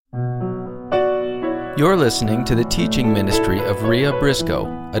You're listening to the teaching ministry of Rhea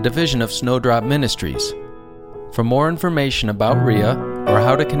Briscoe, a division of Snowdrop Ministries. For more information about Rhea or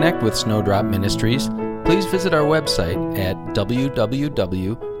how to connect with Snowdrop Ministries, please visit our website at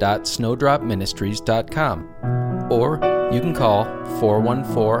www.snowdropministries.com, or you can call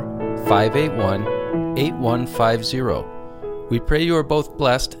 414-581-8150. We pray you are both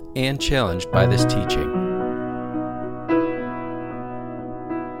blessed and challenged by this teaching.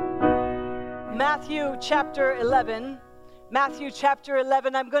 Matthew chapter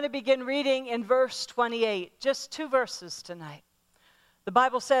 11, I'm going to begin reading in verse 28, just 2 verses tonight. The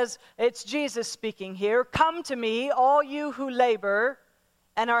Bible says, it's Jesus speaking here, "Come to me, all you who labor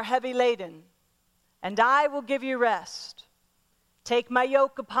and are heavy laden, and I will give you rest. Take my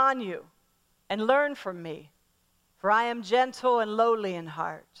yoke upon you and learn from me, for I am gentle and lowly in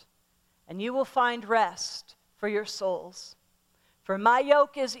heart, and you will find rest for your souls. For my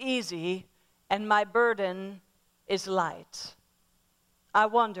yoke is easy and my burden is light." I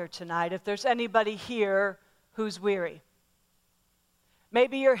wonder tonight if there's anybody here who's weary.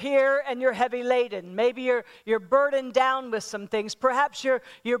 Maybe you're here and you're heavy laden. Maybe you're burdened down with some things. Perhaps you're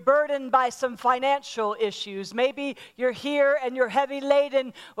burdened by some financial issues. Maybe you're here and you're heavy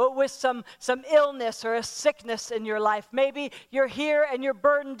laden with some illness or a sickness in your life. Maybe you're here and you're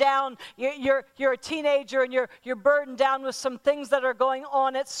burdened down. You're a teenager and you're burdened down with some things that are going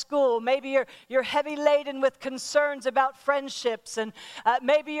on at school. Maybe you're heavy laden with concerns about friendships, and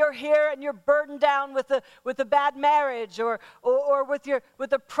maybe you're here and you're burdened down with a bad marriage or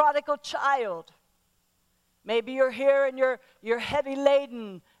with a prodigal child. Maybe you're here and you're heavy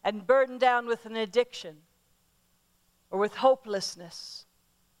laden and burdened down with an addiction or with hopelessness.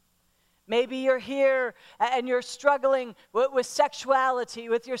 Maybe you're here and you're struggling with sexuality,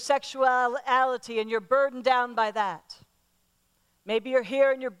 with your sexuality, and you're burdened down by that. Maybe you're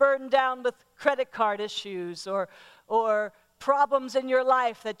here and you're burdened down with credit card issues or problems in your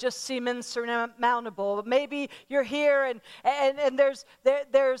life that just seem insurmountable. Maybe you're here and there's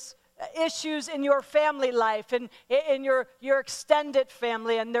issues in your family life and in your extended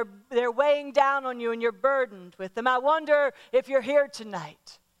family, and they're weighing down on you and you're burdened with them. I wonder if you're here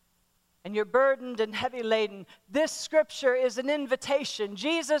tonight and you're burdened and heavy laden. This scripture is an invitation.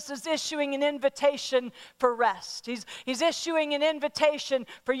 Jesus is issuing an invitation for rest. He's issuing an invitation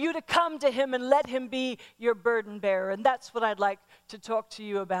for you to come to him and let him be your burden bearer. And that's what I'd like to talk to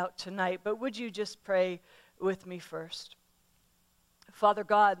you about tonight. But would you just pray with me first? Father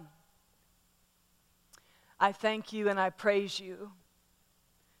God, I thank you and I praise you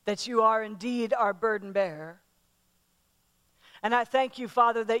that you are indeed our burden bearer. And I thank you,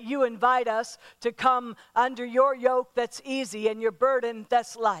 Father, that you invite us to come under your yoke that's easy and your burden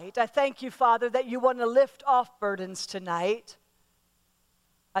that's light. I thank you, Father, that you want to lift off burdens tonight.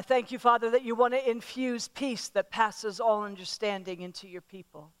 I thank you, Father, that you want to infuse peace that passes all understanding into your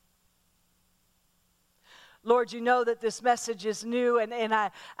people. Lord, you know that this message is new, and I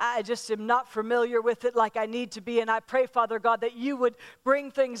just am not familiar with it like I need to be. And I pray, Father God, that you would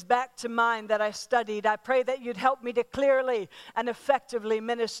bring things back to mind that I studied. I pray that you'd help me to clearly and effectively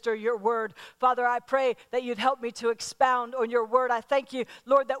minister your word. Father, I pray that you'd help me to expound on your word. I thank you,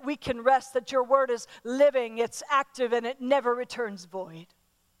 Lord, that we can rest, that your word is living, it's active, and it never returns void.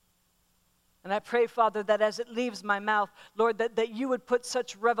 And I pray, Father, that as it leaves my mouth, Lord, that you would put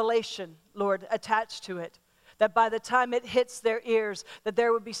such revelation, Lord, attached to it, that by the time it hits their ears, that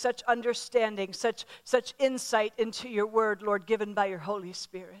there would be such understanding, such insight into your word, Lord, given by your Holy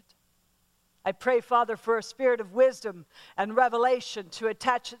Spirit. I pray, Father, for a spirit of wisdom and revelation to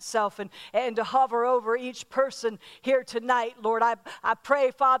attach itself and to hover over each person here tonight, Lord. I pray,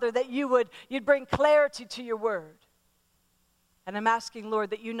 Father, that you'd bring clarity to your word. And I'm asking,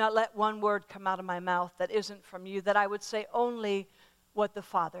 Lord, that you not let one word come out of my mouth that isn't from you, that I would say only what the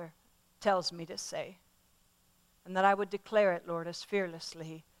Father tells me to say. And that I would declare it, Lord, as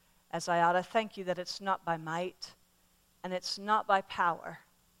fearlessly as I ought. I thank you that it's not by might and it's not by power,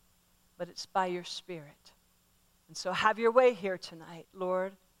 but it's by your Spirit. And so have your way here tonight,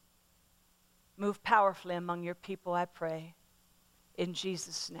 Lord. Move powerfully among your people, I pray. In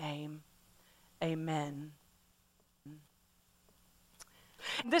Jesus' name, amen.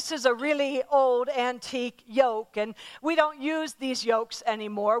 This is a really old antique yoke, and we don't use these yokes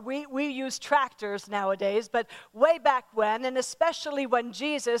anymore. We use tractors nowadays, but way back when, and especially when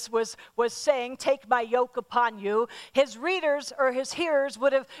Jesus was saying, "Take my yoke upon you," his readers or his hearers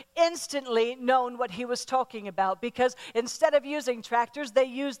would have instantly known what he was talking about, because instead of using tractors, they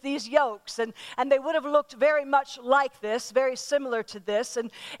used these yokes, and they would have looked very much like this, very similar to this,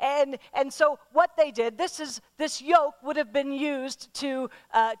 and so what they did, this yoke would have been used to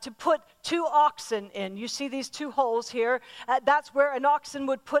to put 2 oxen in. You see these 2 holes here? That's where an oxen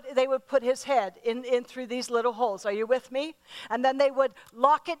would put his head in through these little holes. Are you with me? And then they would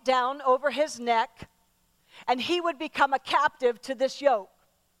lock it down over his neck, and he would become a captive to this yoke.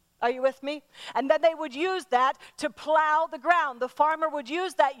 Are you with me? And then they would use that to plow the ground. The farmer would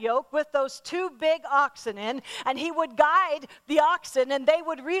use that yoke with those 2 big oxen in, and he would guide the oxen, and they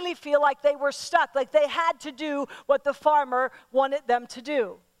would really feel like they were stuck, like they had to do what the farmer wanted them to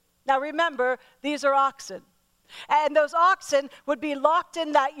do. Now remember, these are oxen. And those oxen would be locked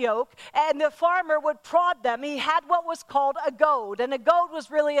in that yoke, and the farmer would prod them. He had what was called a goad, and a goad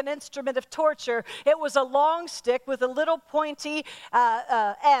was really an instrument of torture. It was a long stick with a little pointy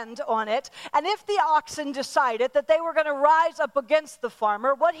end on it. And if the oxen decided that they were going to rise up against the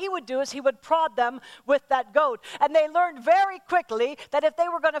farmer, what he would do is he would prod them with that goad. And they learned very quickly that if they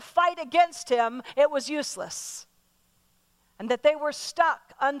were going to fight against him, it was useless. And that they were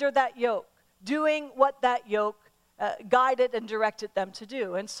stuck under that yoke, doing what that yoke guided and directed them to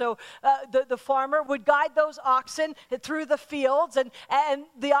do. And so the farmer would guide those oxen through the fields, and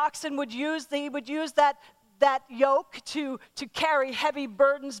the oxen would use that yoke to carry heavy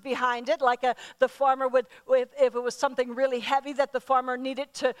burdens behind it, like the farmer would, if it was something really heavy that the farmer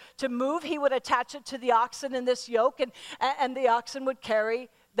needed to move, he would attach it to the oxen in this yoke, and the oxen would carry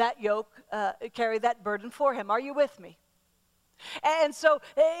that yoke, carry that burden for him. Are you with me? And so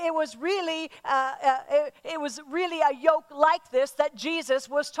it was really a yoke like this that Jesus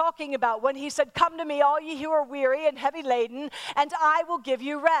was talking about when he said, "Come to me, all ye who are weary and heavy laden, and I will give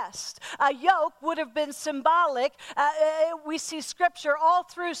you rest." A yoke would have been symbolic. We see Scripture, all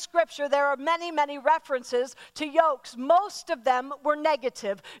through Scripture, there are many, many references to yokes. Most of them were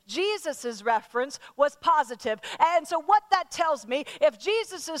negative. Jesus' reference was positive. And so what that tells me, if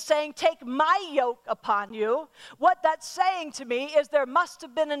Jesus is saying, "Take my yoke upon you," what that's saying to me is there must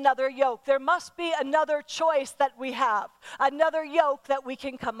have been another yoke. There must be another choice that we have, another yoke that we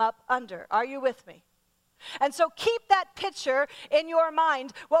can come up under. Are you with me? And so keep that picture in your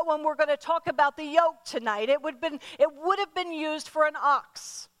mind when we're going to talk about the yoke tonight. It would have been used for an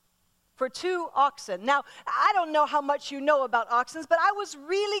ox, for 2 oxen. Now, I don't know how much you know about oxen, but I was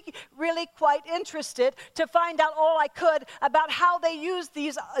really, really quite interested to find out all I could about how they use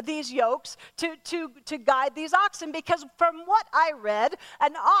these yokes to guide these oxen, because from what I read,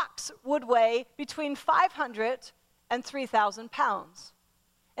 an ox would weigh between 500 and 3,000 pounds.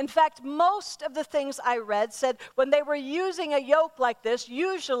 In fact, most of the things I read said when they were using a yoke like this,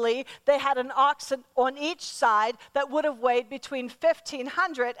 usually they had an ox on each side that would have weighed between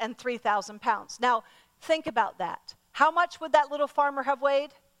 1,500 and 3,000 pounds. Now, think about that. How much would that little farmer have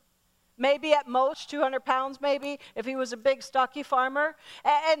weighed? Maybe at most 200 pounds, maybe, if he was a big, stocky farmer.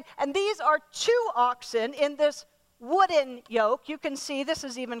 And these are 2 oxen in this wooden yoke. You can see this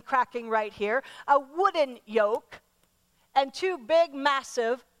is even cracking right here. A wooden yoke. And 2 big,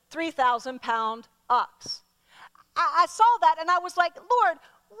 massive, 3,000-pound ox. I saw that and I was like, Lord,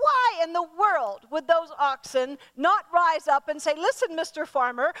 why in the world would those oxen not rise up and say, "Listen, Mr.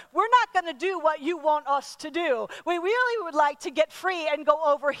 Farmer, we're not going to do what you want us to do. We really would like to get free and go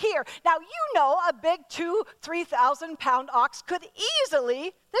over here." Now, you know a big 3,000-pound ox could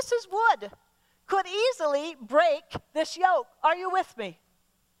easily, this is wood, could easily break this yoke. Are you with me?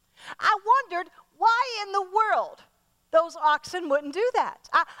 I wondered why in the world those oxen wouldn't do that.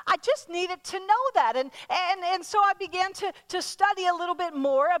 I just needed to know that. And so I began to study a little bit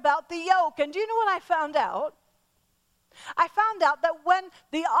more about the yoke. And do you know what I found out? I found out that when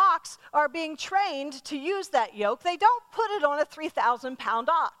the ox are being trained to use that yoke, they don't put it on a 3,000-pound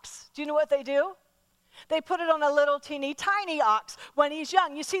ox. Do you know what they do? They put it on a little teeny tiny ox when he's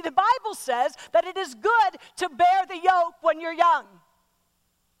young. You see, the Bible says that it is good to bear the yoke when you're young.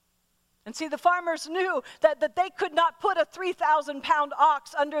 And see, the farmers knew that they could not put a 3,000-pound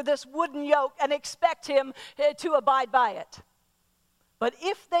ox under this wooden yoke and expect him to abide by it. But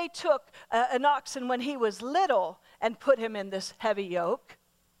if they took an oxen when he was little and put him in this heavy yoke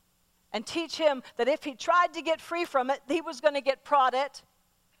and teach him that if he tried to get free from it, he was going to get prodded,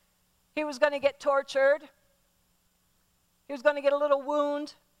 he was going to get tortured, he was going to get a little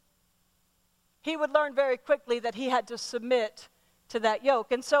wound, he would learn very quickly that he had to submit to that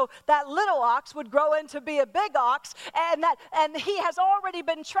yoke. And so that little ox would grow into be a big ox, and he has already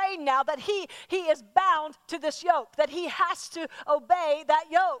been trained now that he is bound to this yoke, that he has to obey that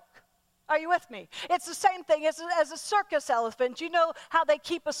yoke. Are you with me? It's the same thing as a circus elephant. You know how they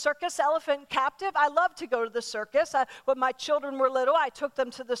keep a circus elephant captive? I love to go to the circus. When my children were little, I took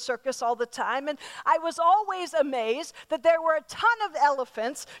them to the circus all the time, and I was always amazed that there were a ton of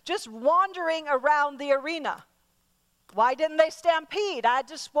elephants just wandering around the arena. Why didn't they stampede? I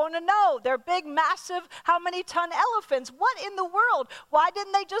just want to know. They're big, massive, how many ton elephants? What in the world? Why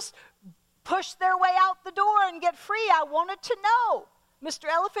didn't they just push their way out the door and get free? I wanted to know. Mr.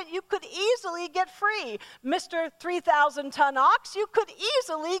 Elephant, you could easily get free. Mr. 3,000-ton ox, you could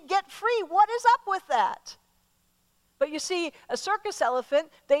easily get free. What is up with that? But you see, a circus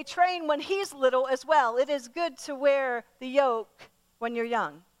elephant, they train when he's little as well. It is good to wear the yoke when you're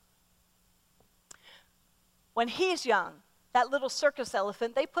young. When he's young, that little circus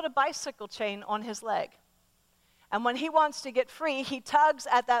elephant, they put a bicycle chain on his leg. And when he wants to get free, he tugs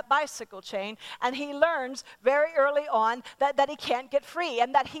at that bicycle chain, and he learns very early on that he can't get free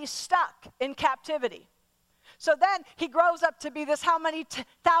and that he's stuck in captivity. So then he grows up to be this how many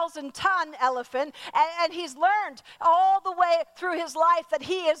 1,000-ton elephant, and he's learned all the way through his life that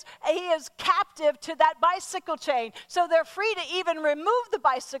he is captive to that bicycle chain. So they're free to even remove the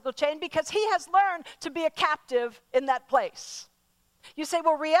bicycle chain because he has learned to be a captive in that place. You say,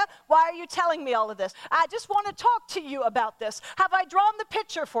 well, Rhea, why are you telling me all of this? I just want to talk to you about this. Have I drawn the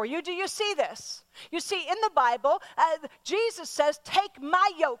picture for you? Do you see this? You see, in the Bible, Jesus says, take my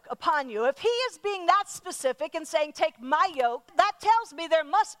yoke upon you. If he is being that specific and saying, take my yoke, that tells me there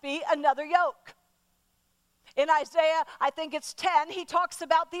must be another yoke. In Isaiah, I think it's 10, he talks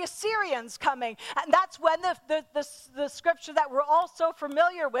about the Assyrians coming. And that's when the scripture that we're all so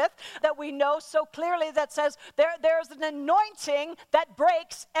familiar with, that we know so clearly, that says there's an anointing that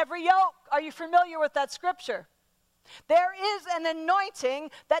breaks every yoke. Are you familiar with that scripture? There is an anointing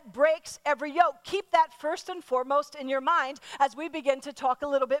that breaks every yoke. Keep that first and foremost in your mind as we begin to talk a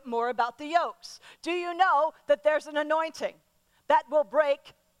little bit more about the yokes. Do you know that there's an anointing that will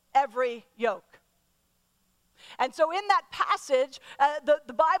break every yoke? And so in that passage,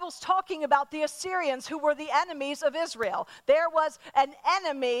 the Bible's talking about the Assyrians who were the enemies of Israel. There was an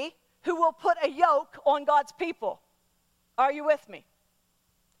enemy who will put a yoke on God's people. Are you with me?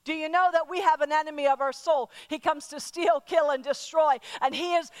 Do you know that we have an enemy of our soul? He comes to steal, kill, and destroy. And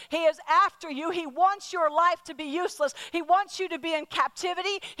he is after you. He wants your life to be useless. He wants you to be in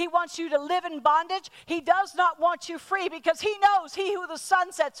captivity. He wants you to live in bondage. He does not want you free because he knows he who the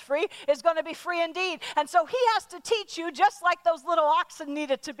Son sets free is going to be free indeed. And so he has to teach you, just like those little oxen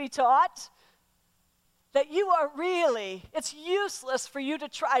needed to be taught, that you are really, it's useless for you to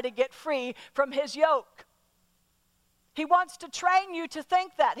try to get free from his yoke. He wants to train you to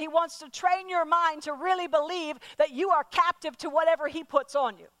think that. He wants to train your mind to really believe that you are captive to whatever he puts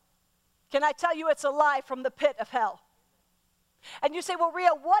on you. Can I tell you it's a lie from the pit of hell? And you say, well, Rhea,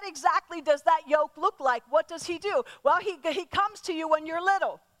 what exactly does that yoke look like? What does he do? Well, he comes to you when you're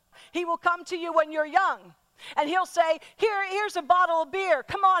little. He will come to you when you're young. And he'll say, here's a bottle of beer.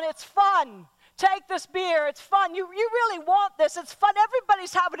 Come on, it's fun. Take this beer. It's fun. You really want this. It's fun.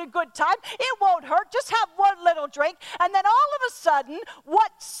 Everybody's having a good time. It won't hurt. Just have one little drink. And then all of a sudden,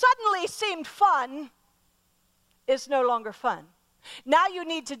 what suddenly seemed fun is no longer fun. Now you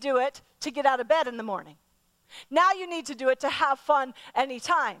need to do it to get out of bed in the morning. Now you need to do it to have fun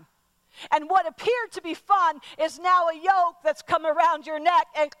anytime. And what appeared to be fun is now a yoke that's come around your neck.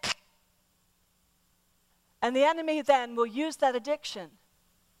 And the enemy then will use that addiction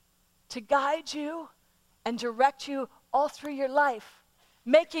to guide you and direct you all through your life,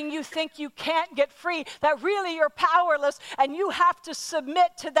 making you think you can't get free, that really you're powerless and you have to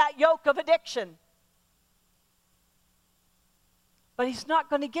submit to that yoke of addiction. But he's not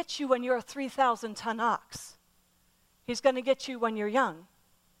going to get you when you're a 3,000-ton ox. He's going to get you when you're young,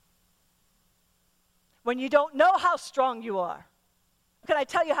 when you don't know how strong you are. Can I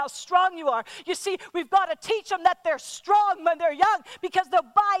tell you how strong you are? You see, we've got to teach them that they're strong when they're young because they'll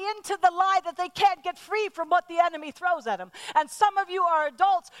buy into the lie that they can't get free from what the enemy throws at them. And some of you are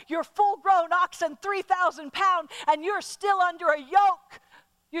adults, you're full-grown oxen, 3,000 pounds, and you're still under a yoke.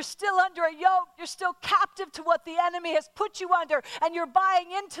 You're still under a yoke. You're still captive to what the enemy has put you under, and you're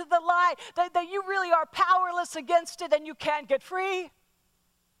buying into the lie that you really are powerless against it and you can't get free.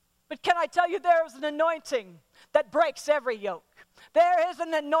 But can I tell you, there is an anointing that breaks every yoke. There is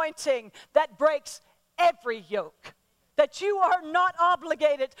an anointing that breaks every yoke, that you are not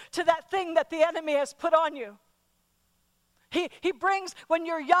obligated to that thing that the enemy has put on you. He brings, when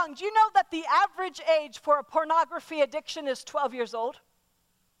you're young, do you know that the average age for a pornography addiction is 12 years old?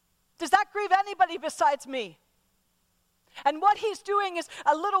 Does that grieve anybody besides me? And what he's doing is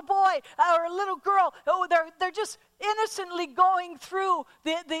a little boy or a little girl, they're just innocently going through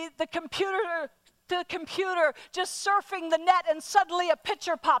the computer, just surfing the net, and suddenly a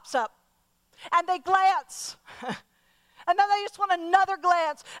picture pops up. And they glance. And then they just want another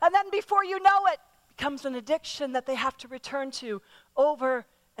glance. And then before you know it, it becomes an addiction that they have to return to over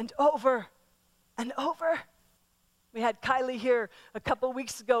and over and over. We had Kylie here a couple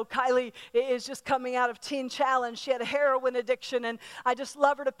weeks ago. Kylie is just coming out of Teen Challenge. She had a heroin addiction, and I just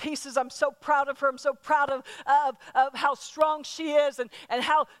love her to pieces. I'm so proud of her. I'm so proud of how strong she is and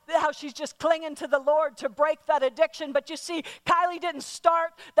how she's just clinging to the Lord to break that addiction. But you see, Kylie didn't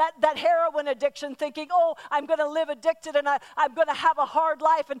start that heroin addiction thinking, oh, I'm going to live addicted, and I'm going to have a hard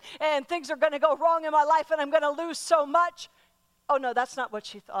life, and things are going to go wrong in my life, and I'm going to lose so much. Oh, no, that's not what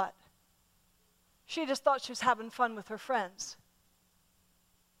she thought. She just thought she was having fun with her friends.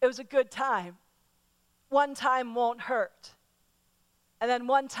 It was a good time. One time won't hurt. And then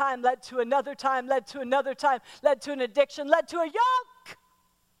one time led to another time, led to another time, led to an addiction, led to a yoke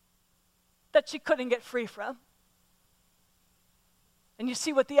that she couldn't get free from. And you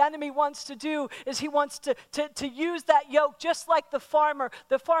see, what the enemy wants to do is he wants to use that yoke just like the farmer.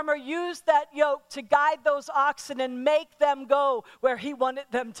 The farmer used that yoke to guide those oxen and make them go where he wanted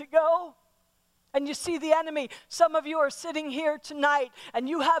them to go. And you see the enemy, some of you are sitting here tonight and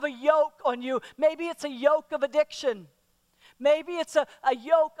you have a yoke on you. Maybe it's a yoke of addiction. Maybe it's a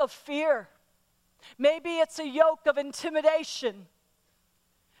yoke of fear. Maybe it's a yoke of intimidation.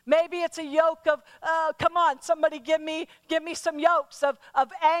 Maybe it's a yoke of, come on, somebody give me some yokes of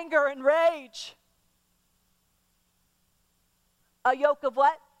anger and rage. A yoke of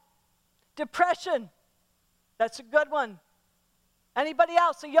what? Depression. That's a good one. Anybody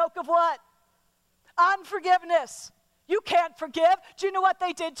else? A yoke of what? Unforgiveness. You can't forgive. Do you know what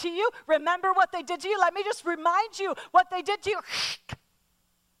they did to you? Remember what they did to you? Let me just remind you what they did to you.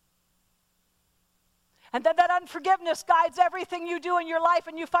 And then that unforgiveness guides everything you do in your life,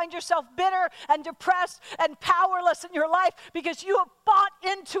 and you find yourself bitter and depressed and powerless in your life because you have bought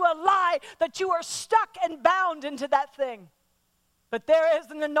into a lie that you are stuck and bound into that thing. But there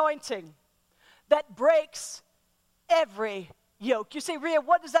is an anointing that breaks every yoke. You say, Rhea,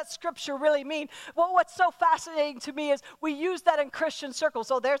 what does that scripture really mean? Well, what's so fascinating to me is we use that in Christian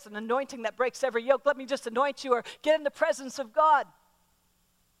circles. Oh, there's an anointing that breaks every yoke. Let me just anoint you, or get in the presence of God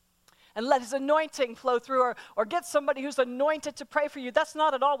and let his anointing flow through, or get somebody who's anointed to pray for you. That's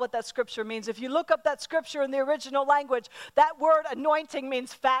not at all what that scripture means. If you look up that scripture in the original language, that word anointing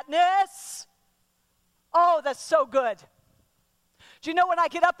means fatness. Oh, that's so good. Do you know, when I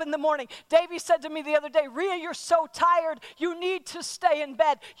get up in the morning, Davey said to me the other day, Rhea, you're so tired. You need to stay in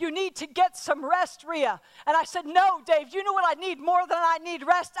bed. You need to get some rest, Rhea. And I said, no, Dave, you know what I need more than I need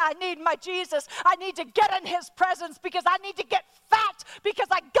rest? I need my Jesus. I need to get in his presence because I need to get fat because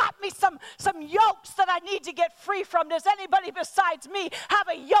I got me some yokes that I need to get free from. Does anybody besides me have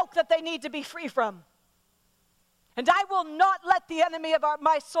a yoke that they need to be free from? And I will not let the enemy of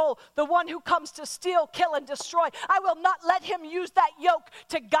my soul, the one who comes to steal, kill, and destroy, I will not let him use that yoke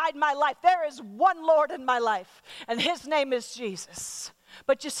to guide my life. There is one Lord in my life, and his name is Jesus.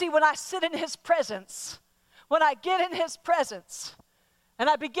 But you see, when I sit in his presence, when I get in his presence, and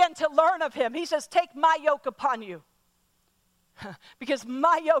I begin to learn of him, he says, take my yoke upon you, because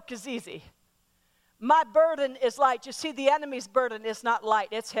my yoke is easy. My burden is light. You see, the enemy's burden is not light.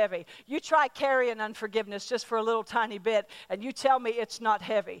 It's heavy. You try carrying unforgiveness just for a little tiny bit, and you tell me it's not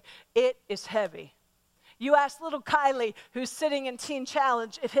heavy. It is heavy. You ask little Kylie, who's sitting in Teen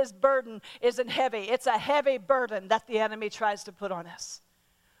Challenge, if his burden isn't heavy. It's a heavy burden that the enemy tries to put on us.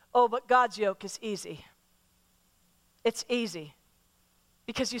 Oh, but God's yoke is easy. It's easy.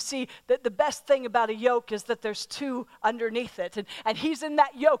 Because you see, the best thing about a yoke is that there's two underneath it. And he's in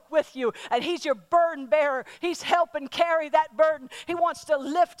that yoke with you. And he's your burden bearer. He's helping carry that burden. He wants to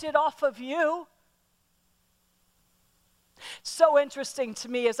lift it off of you. So interesting to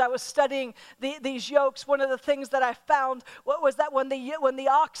me as I was studying these yokes, one of the things that I found was that when the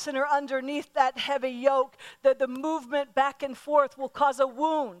oxen are underneath that heavy yoke, the movement back and forth will cause a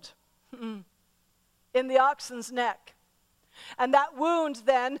wound in the oxen's neck. And that wound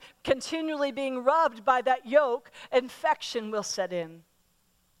then, continually being rubbed by that yoke, infection will set in.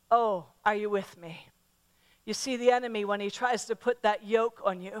 Oh, are you with me? You see, the enemy, when he tries to put that yoke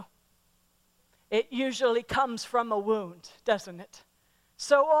on you, it usually comes from a wound, doesn't it?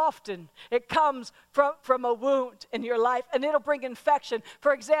 So often, it comes from a wound in your life, and it'll bring infection.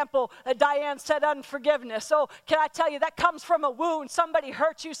 For example, Diane said unforgiveness. So can I tell you, that comes from a wound. Somebody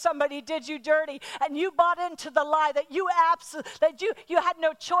hurt you, somebody did you dirty, and you bought into the lie that you had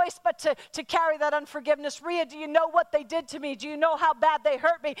no choice but to carry that unforgiveness. Rhea, do you know what they did to me? Do you know how bad they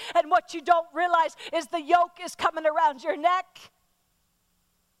hurt me? And what you don't realize is the yoke is coming around your neck,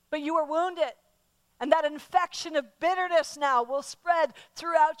 but you were wounded. And that infection of bitterness now will spread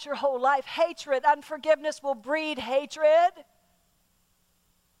throughout your whole life. Hatred, unforgiveness will breed hatred.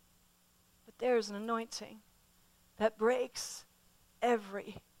 But there's an anointing that breaks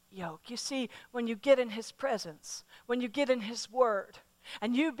every yoke. You see, when you get in his presence, when you get in his word,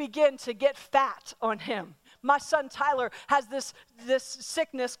 and you begin to get fat on him. My son Tyler has this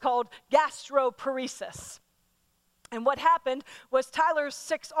sickness called gastroparesis. And what happened was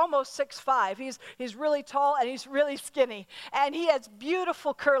Tyler's almost 6'5". He's really tall and he's really skinny. And he has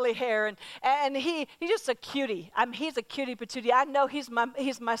beautiful curly hair. And he's just a cutie. I mean, he's a cutie patootie. I know he's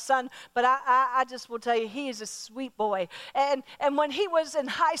my son, but I just will tell you, he is a sweet boy. And when he was in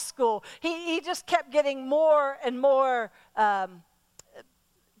high school, he just kept getting more and more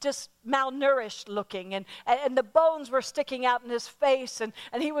just malnourished looking, and the bones were sticking out in his face, and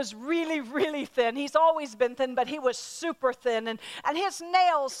he was really, really thin. He's always been thin, but he was super thin, and his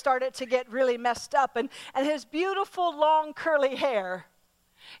nails started to get really messed up, and his beautiful long curly hair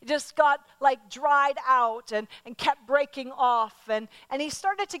just got like dried out and kept breaking off, and he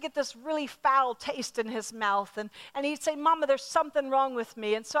started to get this really foul taste in his mouth, and he'd say, "Mama, there's something wrong with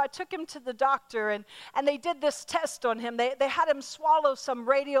me." And so I took him to the doctor, and they did this test on him. They had him swallow some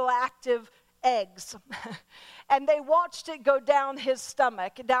radioactive eggs, and they watched it go down his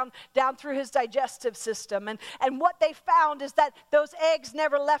stomach, down through his digestive system, and what they found is that those eggs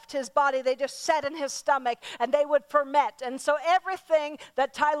never left his body. They just sat in his stomach, and they would ferment. And so everything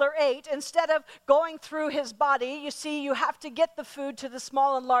that Tyler ate, instead of going through his body, you see, you have to get the food to the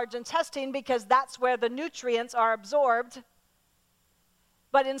small and large intestine because that's where the nutrients are absorbed.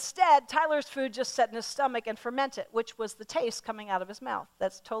 But instead, Tyler's food just sat in his stomach and fermented, which was the taste coming out of his mouth.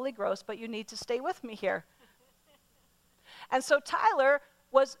 That's totally gross, but you need to stay with me here. And so Tyler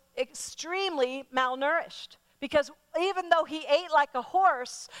was extremely malnourished because even though he ate like a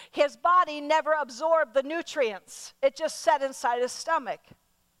horse, his body never absorbed the nutrients. It just sat inside his stomach.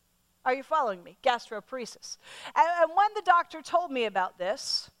 Are you following me? Gastroparesis. And when the doctor told me about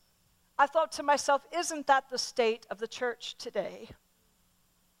this, I thought to myself, isn't that the state of the church today?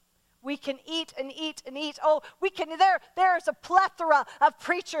 We can eat and eat and eat. Oh, we can. There's a plethora of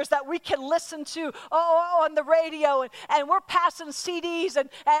preachers that we can listen to on the radio, and we're passing CDs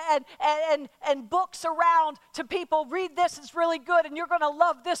and books around to people. Read this; it's really good, and you're going to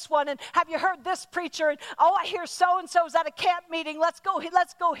love this one. And have you heard this preacher? And oh, I hear so and so's at a camp meeting. Let's go hear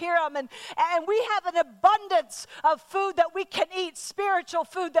them. And we have an abundance of food that we can eat, spiritual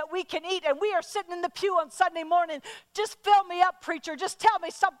food that we can eat. And we are sitting in the pew on Sunday morning. Just fill me up, preacher. Just tell me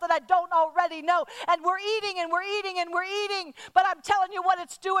something I don't already know. And we're eating and we're eating and we're eating. But I'm telling you what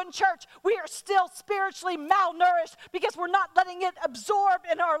it's doing, church. We are still spiritually malnourished because we're not letting it absorb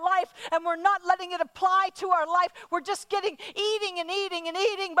in our life, and we're not letting it apply to our life. We're just eating and eating and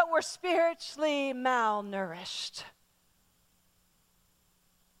eating, but we're spiritually malnourished.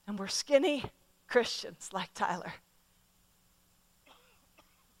 And we're skinny Christians like Tyler.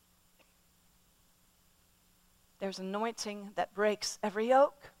 There's anointing that breaks every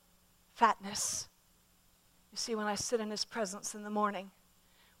yoke. Fatness. You see, when I sit in his presence in the morning,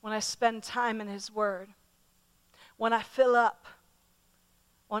 when I spend time in his word, when I fill up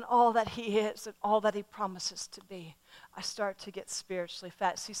on all that he is and all that he promises to be, I start to get spiritually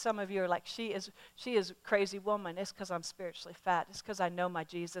fat. See, some of you are like, she is a crazy woman. It's because I'm spiritually fat. It's because I know my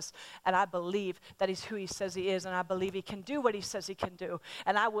Jesus, and I believe that he's who he says he is, and I believe he can do what he says he can do.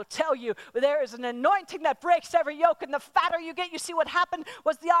 And I will tell you, there is an anointing that breaks every yoke, and the fatter you get, you see what happened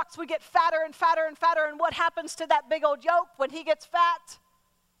was the ox would get fatter and fatter and fatter, and what happens to that big old yoke when he gets fat?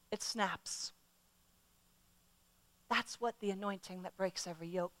 It snaps. That's what the anointing that breaks every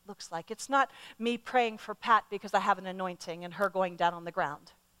yoke looks like. It's not me praying for Pat because I have an anointing and her going down on the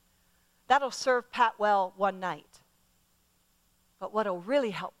ground. That'll serve Pat well one night. But what'll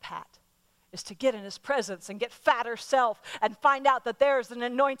really help Pat is to get in his presence and get fat herself and find out that there's an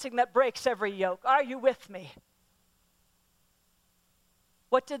anointing that breaks every yoke. Are you with me?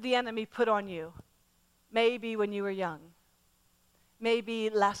 What did the enemy put on you? Maybe when you were young. Maybe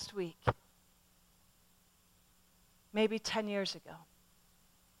last week. Maybe 10 years ago.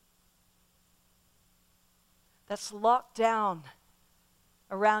 That's locked down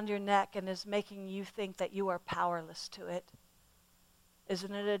around your neck and is making you think that you are powerless to it.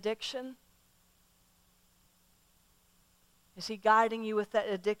 Isn't it addiction? Is he guiding you with that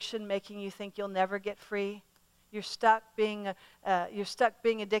addiction, making you think you'll never get free? You're stuck being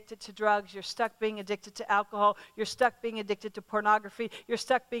addicted to drugs. You're stuck being addicted to alcohol. You're stuck being addicted to pornography. You're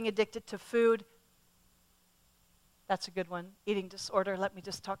stuck being addicted to food. That's a good one. Eating disorder. Let me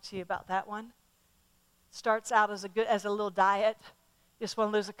just talk to you about that one. Starts out as a little diet. You just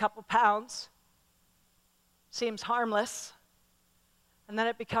want to lose a couple pounds. Seems harmless. And then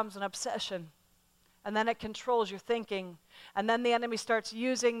it becomes an obsession. And then it controls your thinking. And then the enemy starts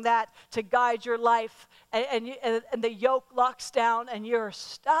using that to guide your life. And the yoke locks down and you're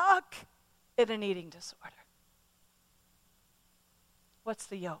stuck in an eating disorder. What's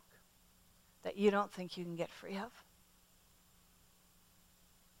the yoke that you don't think you can get free of?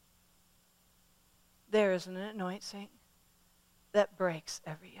 There is an anointing that breaks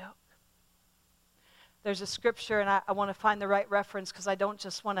every yoke. There's a scripture, and I want to find the right reference because I don't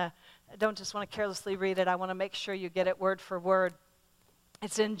just want to carelessly read it. I want to make sure you get it word for word.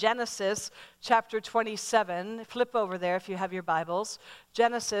 It's in Genesis chapter 27. Flip over there if you have your Bibles.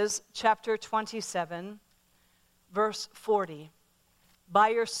 Genesis chapter 27, verse 40. By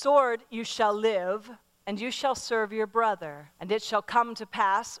your sword you shall live, and you shall serve your brother. And it shall come to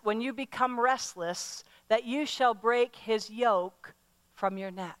pass, when you become restless, that you shall break his yoke from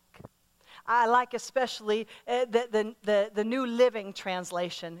your neck. I like especially the New Living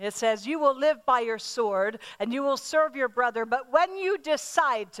Translation. It says, you will live by your sword and you will serve your brother, but when you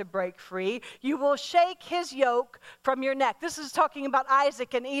decide to break free, you will shake his yoke from your neck. This is talking about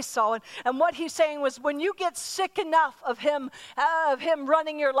Isaac and Esau. And what he's saying was, when you get sick enough of him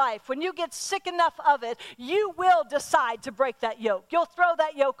running your life, when you get sick enough of it, you will decide to break that yoke. You'll throw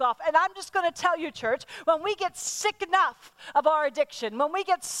that yoke off. And I'm just going to tell you, church, when we get sick enough of our addiction, when we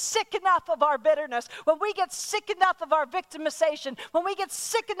get sick enough of our bitterness, when we get sick enough of our victimization, when we get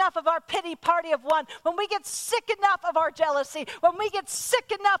sick enough of our pity party of one, when we get sick enough of our jealousy, when we get sick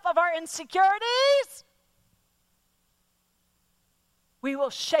enough of our insecurities, we will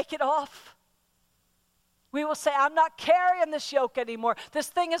shake it off. We will say, I'm not carrying this yoke anymore. This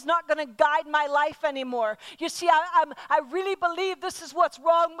thing is not going to guide my life anymore. You see, I really believe this is what's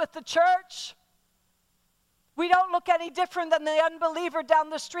wrong with the church. We don't look any different than the unbeliever down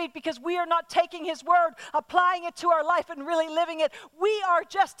the street because we are not taking his word, applying it to our life and really living it. We are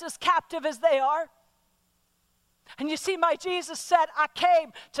just as captive as they are. And you see, my Jesus said, I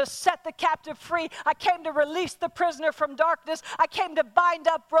came to set the captive free. I came to release the prisoner from darkness. I came to bind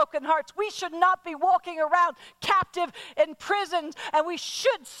up broken hearts. We should not be walking around captive in prisons, and we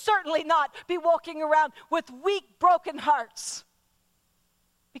should certainly not be walking around with weak, broken hearts,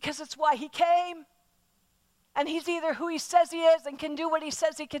 because it's why he came. And he's either who he says he is and can do what he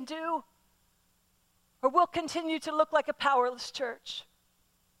says he can do, or we'll continue to look like a powerless church.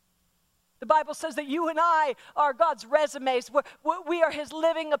 The Bible says that you and I are God's resumes. We are his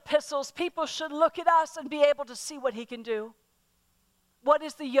living epistles. People should look at us and be able to see what he can do. What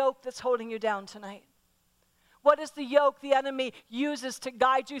is the yoke that's holding you down tonight? What is the yoke the enemy uses to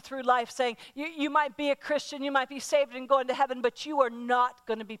guide you through life, saying, you might be a Christian, you might be saved and going to heaven, but you are not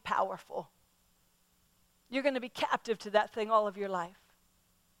going to be powerful. You're going to be captive to that thing all of your life.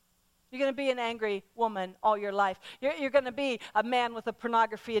 You're going to be an angry woman all your life. You're going to be a man with a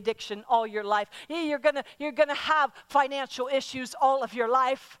pornography addiction all your life. You're going to have financial issues all of your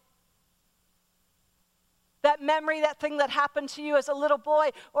life. That memory, that thing that happened to you as a little boy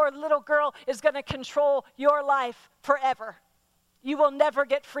or a little girl is going to control your life forever. You will never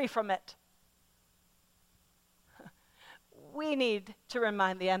get free from it. We need to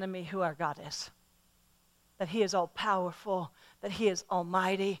remind the enemy who our God is. That he is all-powerful, that he is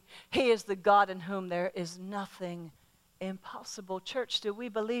almighty. He is the God in whom there is nothing impossible. Church, do we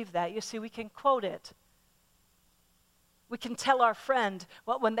believe that? You see, we can quote it. We can tell our friend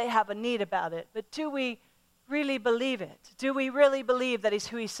when they have a need about it. But do we really believe it? Do we really believe that he's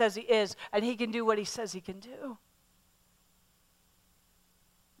who he says he is and he can do what he says he can do?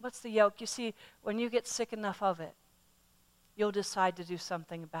 What's the yoke? You see, when you get sick enough of it, you'll decide to do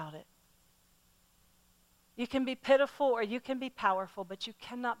something about it. You can be pitiful or you can be powerful, but you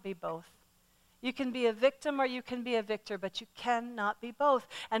cannot be both. You can be a victim or you can be a victor, but you cannot be both.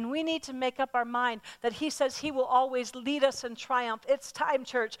 And we need to make up our mind that he says he will always lead us in triumph. It's time,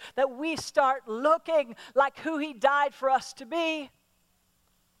 church, that we start looking like who he died for us to be.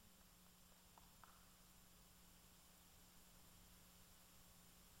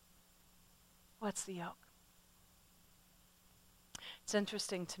 What's the yoke? It's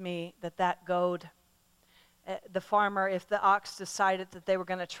interesting to me that goad, the farmer, if the ox decided that they were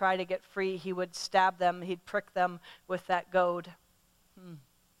going to try to get free, he would stab them, he'd prick them with that goad.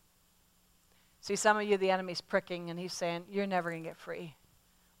 See, some of you, the enemy's pricking, and he's saying, you're never going to get free.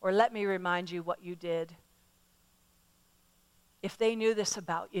 Or let me remind you what you did. If they knew this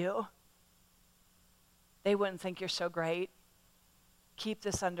about you, they wouldn't think you're so great. Keep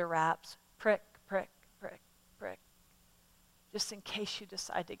this under wraps. Prick, prick, prick, prick. Just in case you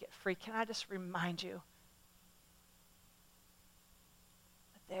decide to get free, can I just remind you,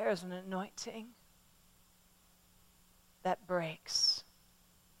 there's an anointing that breaks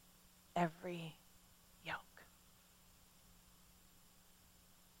every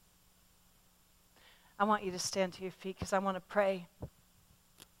I want you to stand to your feet because I want to pray.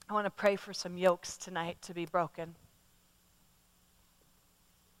 I want to pray for some yokes tonight to be broken.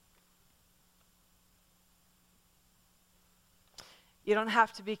 You don't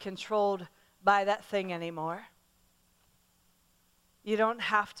have to be controlled by that thing anymore. You don't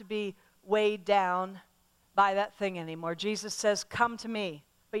have to be weighed down by that thing anymore. Jesus says, come to me.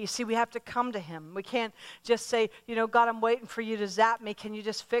 But you see, we have to come to him. We can't just say, God, I'm waiting for you to zap me. Can you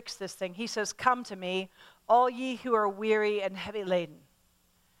just fix this thing? He says, come to me, all ye who are weary and heavy laden,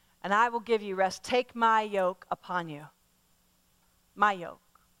 and I will give you rest. Take my yoke upon you. My yoke,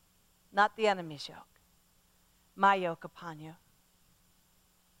 not the enemy's yoke. My yoke upon you.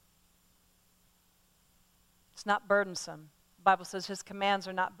 It's not burdensome. The Bible says his commands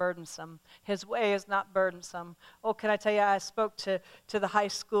are not burdensome. His way is not burdensome. Oh, can I tell you, I spoke to the high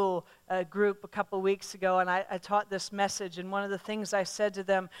school group a couple weeks ago, and I taught this message, and one of the things I said to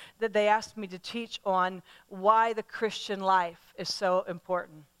them that they asked me to teach on why the Christian life is so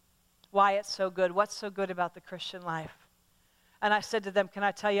important, why it's so good, what's so good about the Christian life. And I said to them, can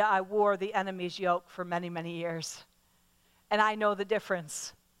I tell you, I wore the enemy's yoke for many, many years, and I know the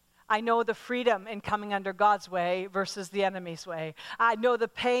difference. I know the freedom in coming under God's way versus the enemy's way. I know the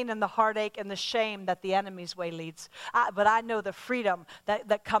pain and the heartache and the shame that the enemy's way leads. But I know the freedom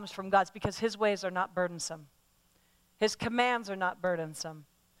that comes from God's, because his ways are not burdensome. His commands are not burdensome.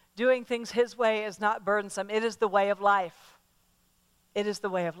 Doing things his way is not burdensome. It is the way of life. It is the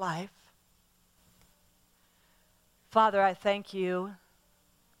way of life. Father, I thank you.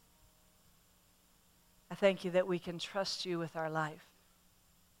 I thank you that we can trust you with our life.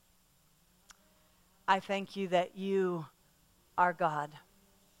 I thank you that you are God,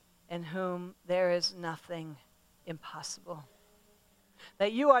 in whom there is nothing impossible.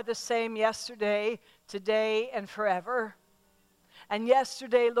 That you are the same yesterday, today, and forever. And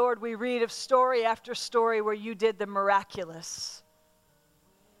yesterday, Lord, we read of story after story where you did the miraculous.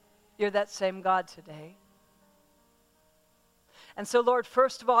 You're that same God today. And so, Lord,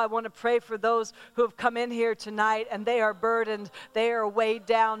 first of all, I want to pray for those who have come in here tonight and they are burdened, they are weighed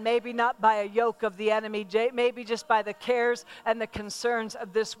down, maybe not by a yoke of the enemy, maybe just by the cares and the concerns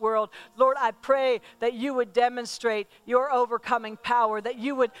of this world. Lord, I pray that you would demonstrate your overcoming power, that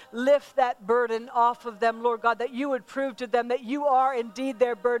you would lift that burden off of them, Lord God, that you would prove to them that you are indeed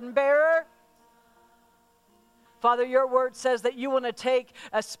their burden bearer. Father, your word says that you want to take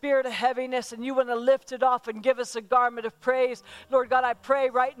a spirit of heaviness and you want to lift it off and give us a garment of praise. Lord God, I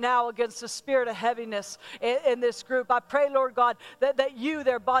pray right now against the spirit of heaviness in this group. I pray, Lord God, that you,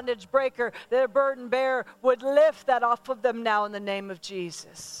 their bondage breaker, their burden bearer, would lift that off of them now in the name of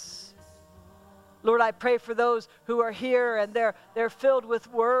Jesus. Lord, I pray for those who are here and they're filled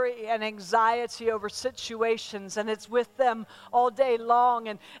with worry and anxiety over situations, and it's with them all day long.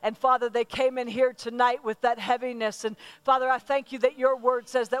 And Father, they came in here tonight with that heaviness. And Father, I thank you that your word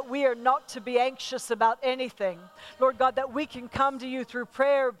says that we are not to be anxious about anything. Lord God, that we can come to you through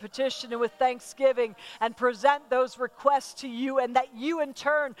prayer, petition, and with thanksgiving and present those requests to you, and that you in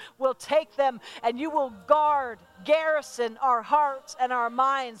turn will take them and you will garrison our hearts and our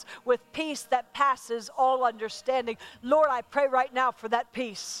minds with peace that passes all understanding. Lord, I pray right now for that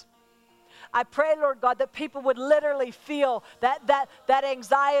peace. I pray, Lord God, that people would literally feel that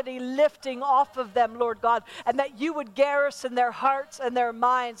anxiety lifting off of them, Lord God, and that you would garrison their hearts and their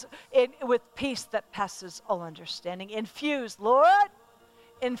minds with peace that passes all understanding. Infuse, Lord,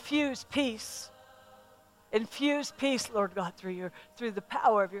 infuse peace. Infuse peace, Lord God, through the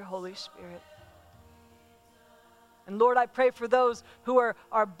power of your Holy Spirit. And Lord, I pray for those who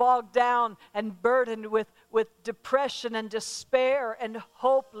are bogged down and burdened with depression and despair and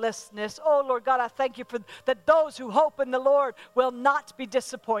hopelessness. Oh, Lord God, I thank you for that those who hope in the Lord will not be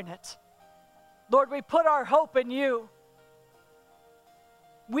disappointed. Lord, we put our hope in you.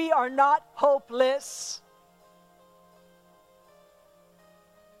 We are not hopeless.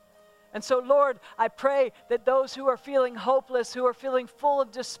 And so, Lord, I pray that those who are feeling hopeless, who are feeling full of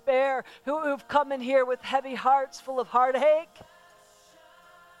despair, who've come in here with heavy hearts full of heartache,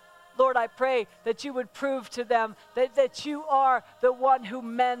 Lord, I pray that you would prove to them that you are the one who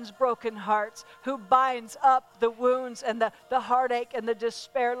mends broken hearts, who binds up the wounds and the heartache and the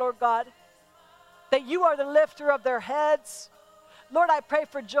despair, Lord God, that you are the lifter of their heads. Lord, I pray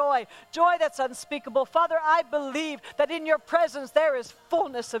for joy that's unspeakable. Father, I believe that in your presence there is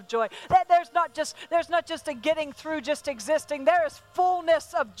fullness of joy. That there's not just a getting through, just existing. There is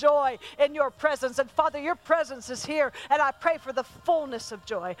fullness of joy in your presence. And Father, your presence is here, and I pray for the fullness of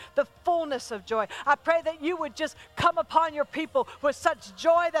joy, the fullness of joy. I pray that you would just come upon your people with such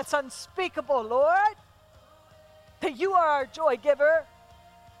joy that's unspeakable, Lord, that you are our joy giver.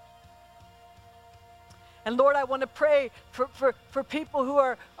 And Lord, I want to pray for people who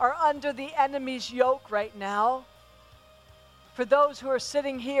are under the enemy's yoke right now. For those who are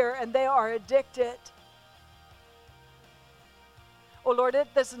sitting here and they are addicted. Oh Lord, it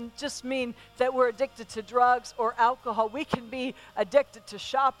doesn't just mean that we're addicted to drugs or alcohol. We can be addicted to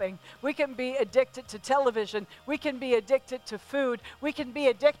shopping. We can be addicted to television. We can be addicted to food. We can be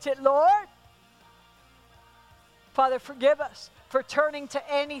addicted, Lord. Father, forgive us for turning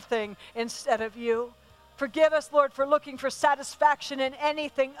to anything instead of you. Forgive us, Lord, for looking for satisfaction in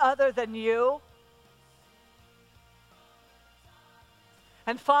anything other than you.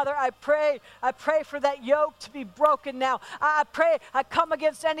 And Father, I pray for that yoke to be broken now. I pray, I come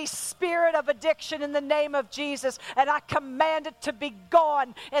against any spirit of addiction in the name of Jesus, and I command it to be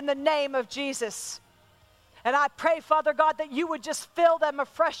gone in the name of Jesus. And I pray, Father God, that you would just fill them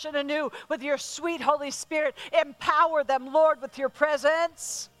afresh and anew with your sweet Holy Spirit. Empower them, Lord, with your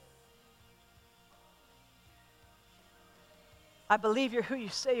presence. I believe you're who you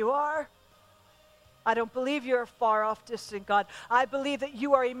say you are. I don't believe you're a far off, distant God. I believe that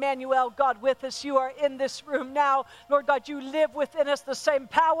you are Emmanuel, God with us. You are in this room now. Lord God, you live within us. The same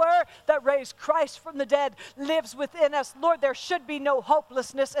power that raised Christ from the dead lives within us. Lord, there should be no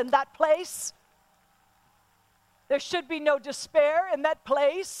hopelessness in that place. There should be no despair in that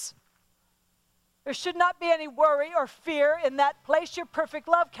place. There should not be any worry or fear in that place. Your perfect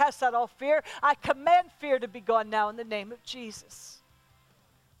love casts out all fear. I command fear to be gone now in the name of Jesus.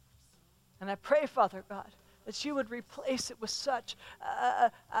 And I pray, Father God, that you would replace it with such.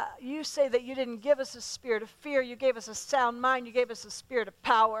 You say that you didn't give us a spirit of fear. You gave us a sound mind. You gave us a spirit of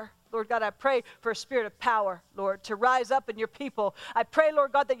power. Lord God, I pray for a spirit of power, Lord, to rise up in your people. I pray,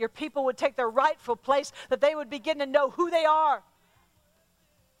 Lord God, that your people would take their rightful place, that they would begin to know who they are.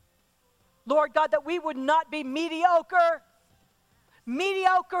 Lord God, that we would not be mediocre,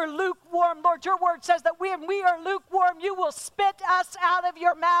 lukewarm. Lord, your word says that when we are lukewarm, you will spit us out of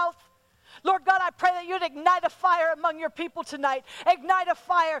your mouth. Lord God, I pray that you'd ignite a fire among your people tonight. Ignite a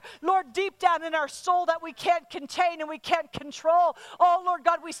fire, Lord, deep down in our soul that we can't contain and we can't control. Oh, Lord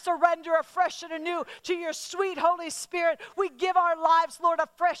God, we surrender afresh and anew to your sweet Holy Spirit. We give our lives, Lord,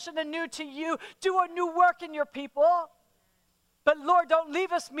 afresh and anew to you. Do a new work in your people. But Lord, don't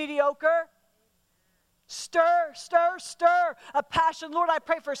leave us mediocre. Stir a passion. Lord, I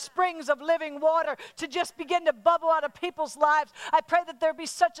pray for springs of living water to just begin to bubble out of people's lives. I pray that there be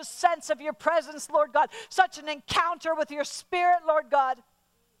such a sense of your presence, Lord God, such an encounter with your Spirit, Lord God.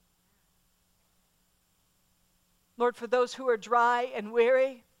 Lord, for those who are dry and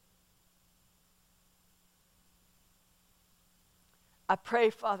weary, I pray,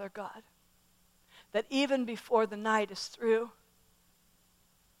 Father God, that even before the night is through,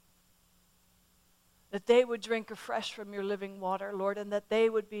 that they would drink afresh from your living water, Lord, and that they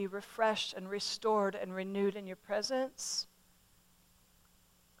would be refreshed and restored and renewed in your presence.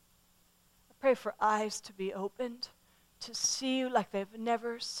 I pray for eyes to be opened, to see you like they've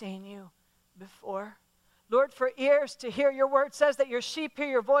never seen you before. Lord, for ears to hear. Your word says that your sheep hear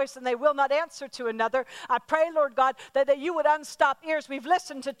your voice and they will not answer to another. I pray, Lord God, that you would unstop ears. We've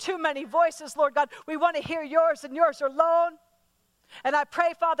listened to too many voices, Lord God. We want to hear yours and yours alone. And I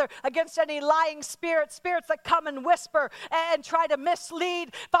pray, Father, against any lying spirits that come and whisper and try to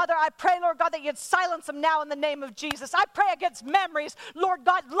mislead. Father, I pray, Lord God, that you'd silence them now in the name of Jesus. I pray against memories, Lord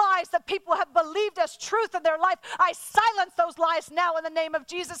God, lies that people have believed as truth in their life. I silence those lies now in the name of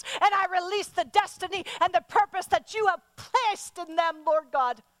Jesus, and I release the destiny and the purpose that you have placed in them, Lord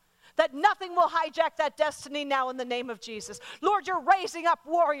God. That nothing will hijack that destiny now in the name of Jesus. Lord, you're raising up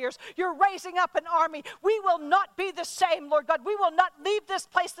warriors. You're raising up an army. We will not be the same, Lord God. We will not leave this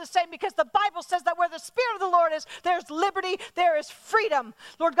place the same, because the Bible says that where the Spirit of the Lord is, there's liberty, there is freedom.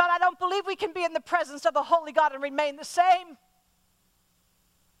 Lord God, I don't believe we can be in the presence of a holy God and remain the same.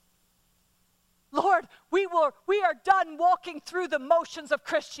 Lord, we are done walking through the motions of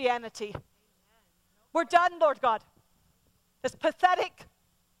Christianity. We're done, Lord God. It's pathetic.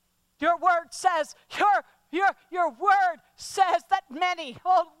 Your word says, your word says that many,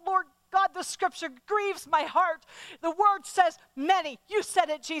 oh Lord God, the scripture grieves my heart. The word says many. You said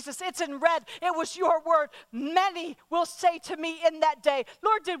it, Jesus. It's in red. It was your word. Many will say to me in that day,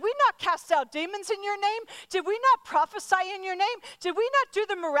 Lord, did we not cast out demons in your name? Did we not prophesy in your name? Did we not do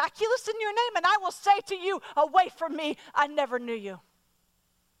the miraculous in your name? And I will say to you, away from me, I never knew you.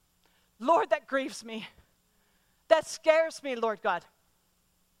 Lord, that grieves me. That scares me, Lord God.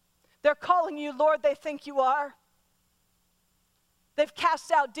 They're calling you Lord, they think you are. They've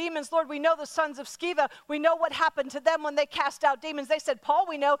cast out demons. Lord, we know the sons of Sceva. We know what happened to them when they cast out demons. They said, Paul,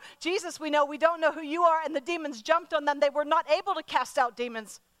 we know. Jesus, we know. We don't know who you are. And the demons jumped on them. They were not able to cast out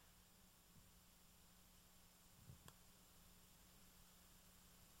demons.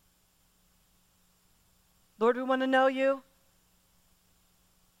 Lord, we want to know you.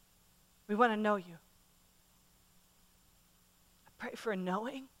 We want to know you. I pray for a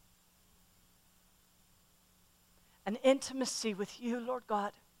knowing, an intimacy with you, Lord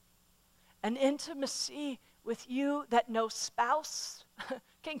God. An intimacy with you that no spouse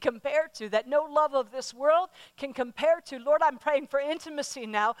can compare to, that no love of this world can compare to. Lord, I'm praying for intimacy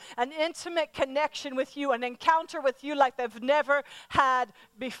now, an intimate connection with you, an encounter with you like they've never had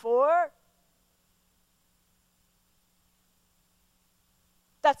before.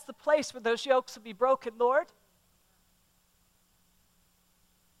 That's the place where those yokes will be broken, Lord.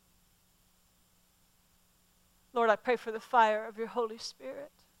 Lord, I pray for the fire of your Holy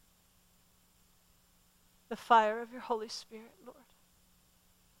Spirit. The fire of your Holy Spirit, Lord.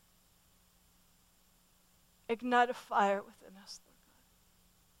 Ignite a fire within us, Lord God.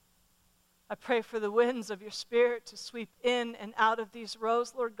 I pray for the winds of your Spirit to sweep in and out of these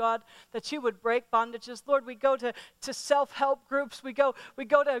rows, Lord God, that you would break bondages. Lord, we go to self-help groups. We go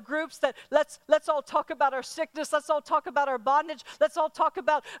to groups that let's all talk about our sickness. Let's all talk about our bondage. Let's all talk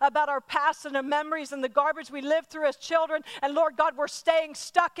about our past and our memories and the garbage we lived through as children. And Lord God, we're staying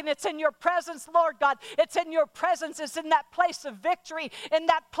stuck, and it's in your presence, Lord God. It's in your presence. It's in that place of victory, in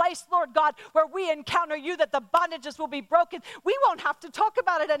that place, Lord God, where we encounter you, that the bondages will be broken. We won't have to talk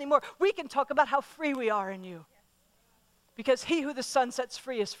about it anymore. We can talk about how free we are in you. Because he who the Son sets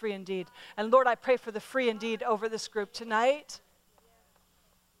free is free indeed. And Lord, I pray for the free indeed over this group tonight.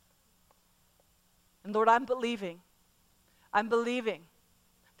 And Lord, I'm believing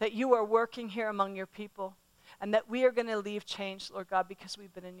that you are working here among your people, and that we are going to leave changed, Lord God, because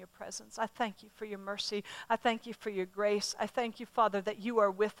we've been in your presence. I thank you for your mercy. I thank you for your grace. I thank you, Father, that you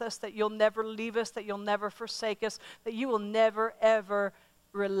are with us, that you'll never leave us, that you'll never forsake us, that you will never, ever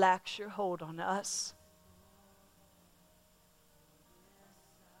relax your hold on us.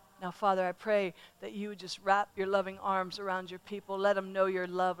 Now, Father, I pray that you would just wrap your loving arms around your people. Let them know your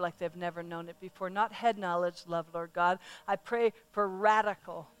love like they've never known it before. Not head knowledge love, Lord God. I pray for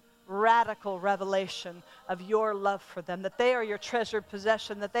radical revelation of your love for them, that they are your treasured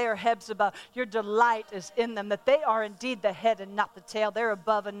possession, that they are Hebzibah, your delight is in them, that they are indeed the head and not the tail, they're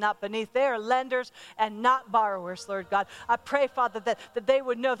above and not beneath, they are lenders and not borrowers, Lord God. I pray, Father, that they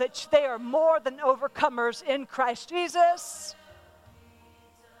would know that they are more than overcomers in Christ Jesus.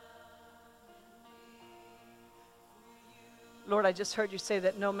 Lord, I just heard you say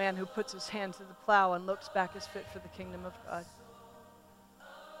that no man who puts his hand to the plow and looks back is fit for the kingdom of God.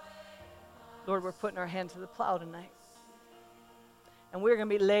 Lord, we're putting our hand to the plow tonight. And we're going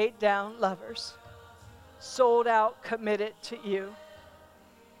to be laid down lovers, sold out, committed to you.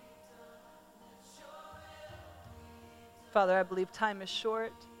 Father, I believe time is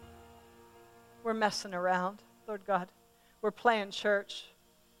short. We're messing around, Lord God. We're playing church.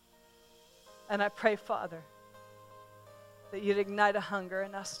 And I pray, Father, that you'd ignite a hunger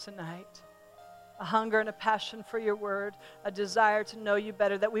in us tonight. A hunger and a passion for your word, a desire to know you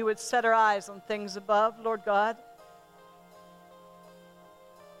better, that we would set our eyes on things above, Lord God,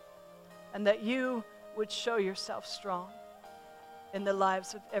 and that you would show yourself strong in the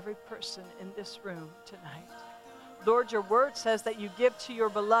lives of every person in this room tonight. Lord, your word says that you give to your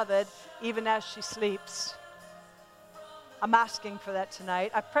beloved even as she sleeps. I'm asking for that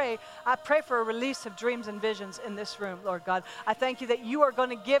tonight. I pray for a release of dreams and visions in this room, Lord God. I thank you that you are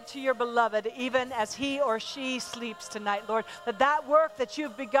going to give to your beloved even as he or she sleeps tonight, Lord. That work that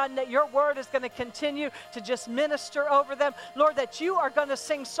you've begun, that your word is going to continue to just minister over them. Lord, that you are going to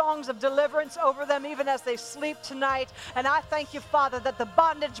sing songs of deliverance over them even as they sleep tonight. And I thank you, Father, that the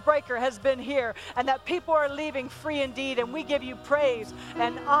bondage breaker has been here and that people are leaving free indeed. And we give you praise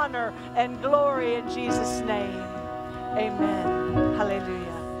and honor and glory in Jesus' name. Amen.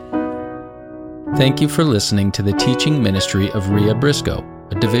 Hallelujah. Thank you for listening to the teaching ministry of Rhea Briscoe,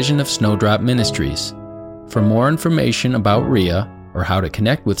 a division of Snowdrop Ministries. For more information about Rhea or how to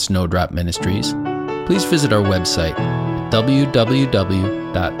connect with Snowdrop Ministries, please visit our website at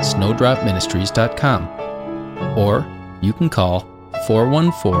www.snowdropministries.com, or you can call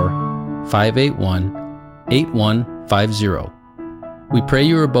 414-581-8150. We pray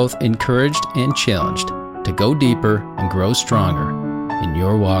you are both encouraged and challenged to go deeper and grow stronger in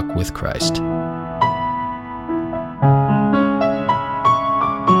your walk with Christ.